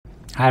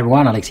Hi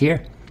everyone, Alex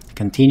here.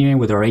 Continuing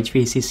with our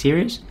HVAC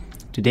series.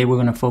 Today we're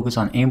going to focus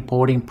on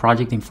importing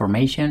project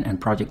information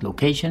and project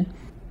location.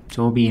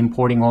 So we'll be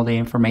importing all the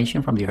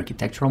information from the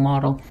architectural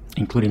model,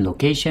 including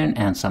location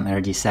and some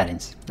energy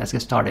settings. Let's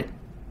get started.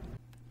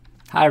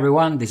 Hi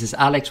everyone, this is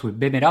Alex with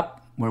BIMitUp,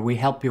 where we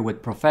help you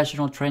with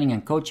professional training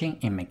and coaching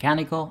in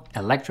mechanical,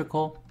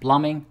 electrical,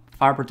 plumbing,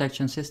 fire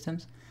protection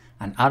systems,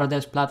 and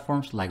Autodesk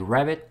platforms like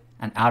Revit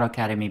and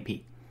AutoCAD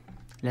MEP.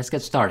 Let's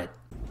get started.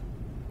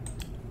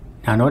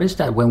 Now notice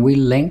that when we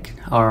link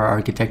our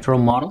architectural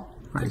model,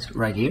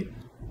 right here,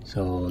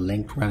 so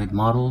link Revit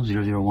model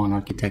 001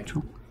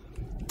 architectural.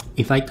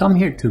 If I come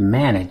here to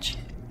manage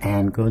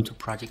and go into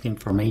project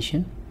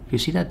information, you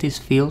see that these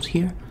fields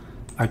here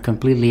are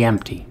completely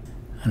empty.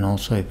 And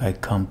also if I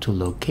come to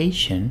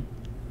location,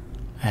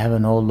 I have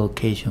an old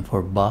location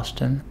for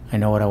Boston. I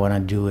know what I want to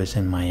do is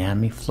in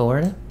Miami,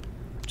 Florida.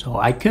 So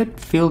I could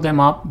fill them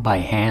up by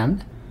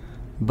hand.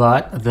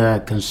 But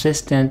the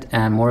consistent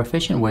and more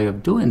efficient way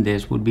of doing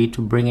this would be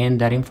to bring in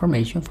that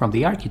information from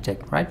the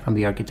architect, right? From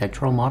the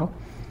architectural model.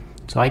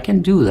 So I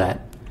can do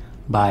that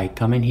by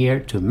coming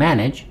here to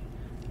manage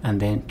and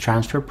then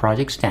transfer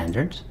project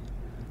standards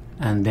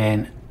and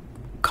then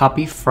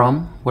copy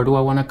from, where do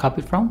I want to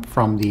copy from?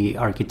 From the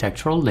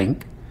architectural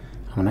link.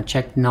 I'm going to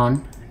check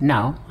none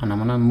now and I'm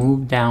going to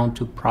move down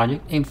to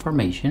project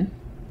information,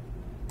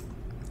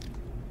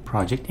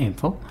 project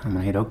info. I'm going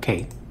to hit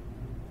OK.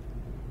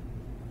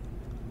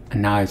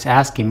 And now it's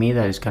asking me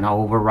that it's going to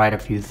override a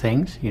few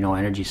things, you know,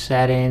 energy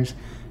settings,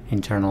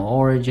 internal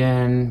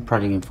origin,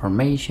 project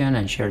information,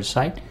 and shared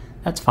site.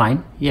 That's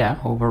fine.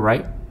 Yeah,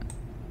 overwrite,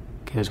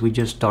 because we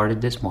just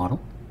started this model.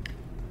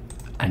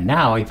 And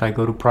now if I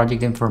go to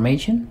project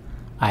information,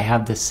 I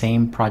have the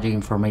same project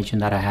information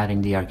that I had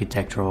in the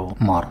architectural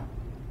model.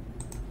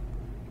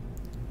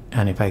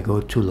 And if I go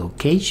to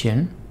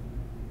location,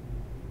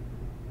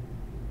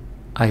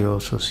 I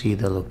also see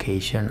the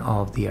location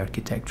of the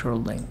architectural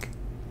link.